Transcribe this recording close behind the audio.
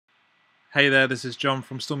Hey there, this is John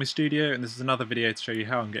from Stormy Studio, and this is another video to show you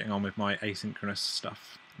how I'm getting on with my asynchronous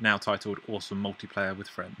stuff, now titled Awesome Multiplayer with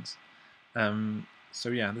Friends. So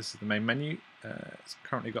yeah, this is the main menu. It's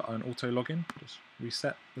currently got an auto login. Just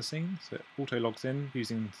reset the scene, so it auto logs in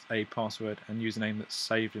using a password and username that's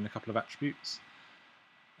saved in a couple of attributes.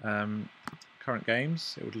 Current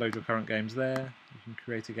games, it would load your current games there. You can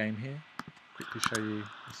create a game here. Quickly show you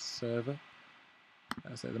the server.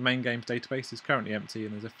 So the main games database is currently empty,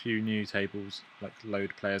 and there's a few new tables like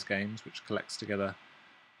load players games, which collects together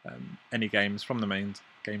any games from the main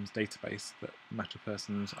games database that match a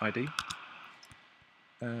person's ID.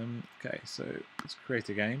 Okay, so let's create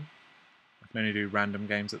a game. I can only do random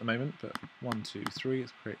games at the moment, but 1, 2, 3.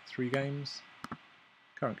 Let's create 3 games.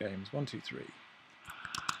 Current games 1, 2, 3.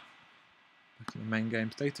 Back in the main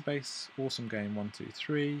games database. Awesome game 1, 2,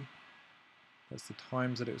 3. That's the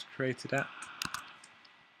times that it was created at.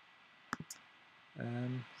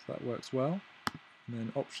 So that works well. And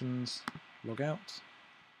then options, log out.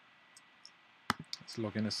 Let's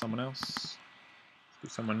log in as someone else. Let's do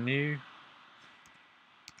someone new.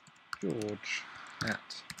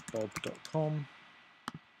 George@bob.com.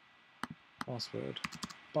 Password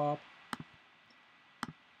Bob.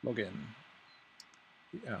 Login.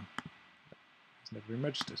 Yeah, it's never been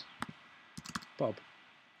registered. Bob.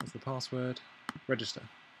 That's the password. Register.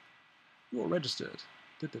 You're registered.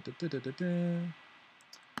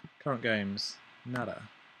 Current games. Nada.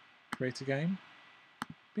 Create a game.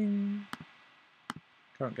 Bing.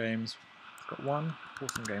 Current games. I've got 1.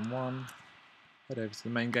 Awesome game 1. Head over to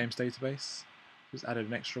the main games database. Just added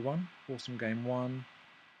an extra one. Awesome game 1.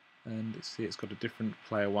 And see it's got a different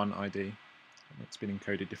player 1 ID. And it's been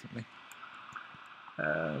encoded differently.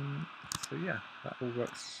 So yeah, that all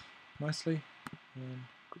works nicely.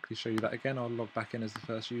 Quickly show you that again. I'll log back in as the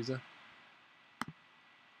first user.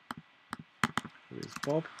 Here is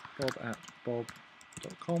Bob.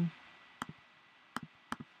 Bob@bob.com.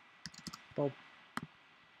 Bob.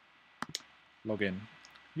 Log in.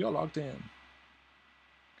 You're logged in.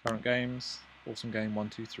 Current games. Awesome game 1,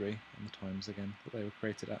 2, 3, and the times again that they were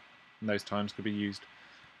created at. And those times could be used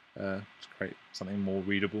to create something more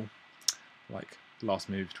readable, like last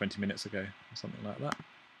move 20 minutes ago, or something like that.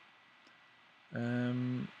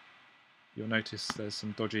 You'll notice there's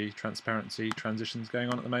some dodgy transparency transitions going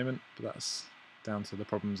on at the moment, but that's down to the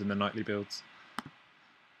problems in the nightly builds.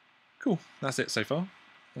 Cool, that's it so far.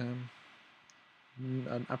 An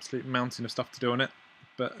absolute mountain of stuff to do on it,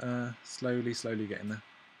 but slowly getting there.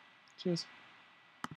 Cheers.